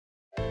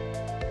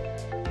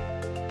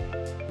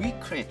we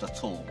create a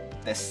tool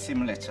that's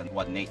similar to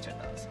what nature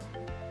does.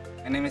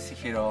 My name is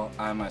Hiro.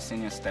 I'm a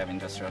senior staff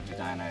industrial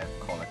designer at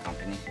Kohler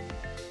company.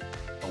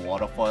 The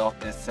Waterfoil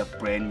is a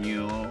brand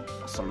new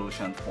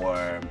solution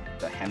for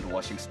the hand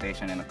washing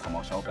station in a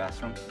commercial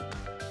bathroom.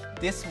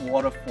 This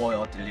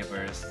Waterfoil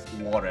delivers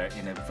water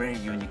in a very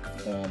unique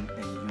form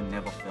and you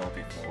never felt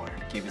before.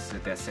 It gives you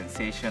the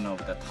sensation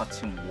of the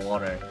touching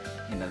water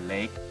in a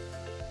lake.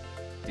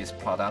 This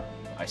product,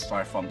 I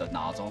start from the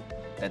nozzle.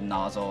 That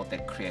nozzle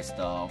that creates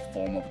the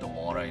form of the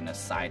water in a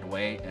side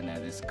way, and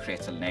then this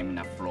creates a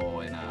laminar flow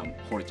in a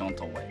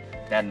horizontal way.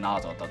 That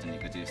nozzle doesn't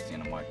exist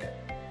in the market.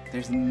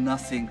 There's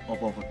nothing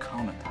above a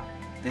countertop.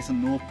 There's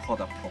no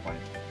product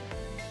provided.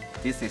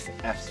 This is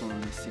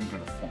absolutely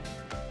singular form.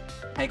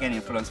 I get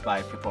influenced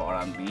by people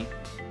around me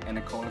and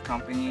the Kohler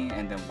company,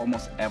 and then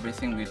almost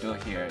everything we do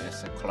here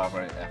is a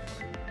collaborative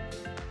effort.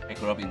 I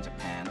grew up in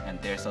Japan,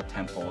 and there's a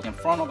temple. In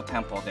front of the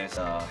temple, there's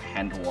a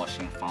hand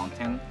washing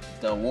fountain.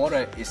 The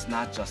water is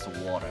not just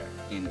water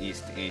in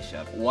East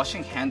Asia.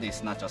 Washing hand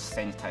is not just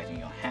sanitizing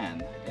your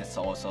hand. It's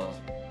also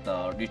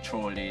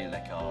literally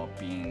like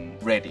being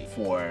ready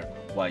for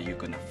what you're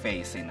gonna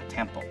face in a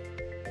temple.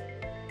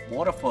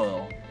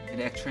 Waterfoil,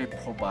 it actually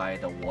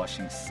provides a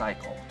washing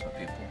cycle to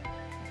people.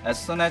 As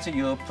soon as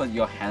you put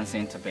your hands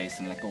into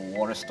basin, like the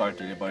water starts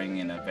delivering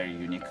in a very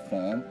unique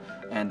form,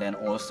 and then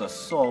also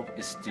soap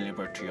is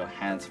delivered to your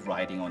hands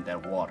riding on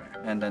that water.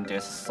 And then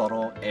there's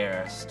subtle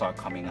air start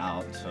coming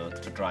out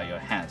to dry your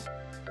hands.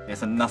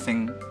 There's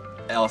nothing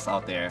else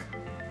out there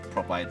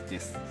provide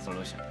this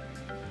solution.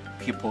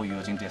 People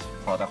using this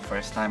product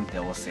first time, they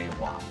will say,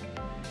 wow,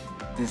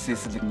 this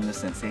is the new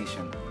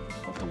sensation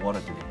of the water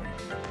delivery.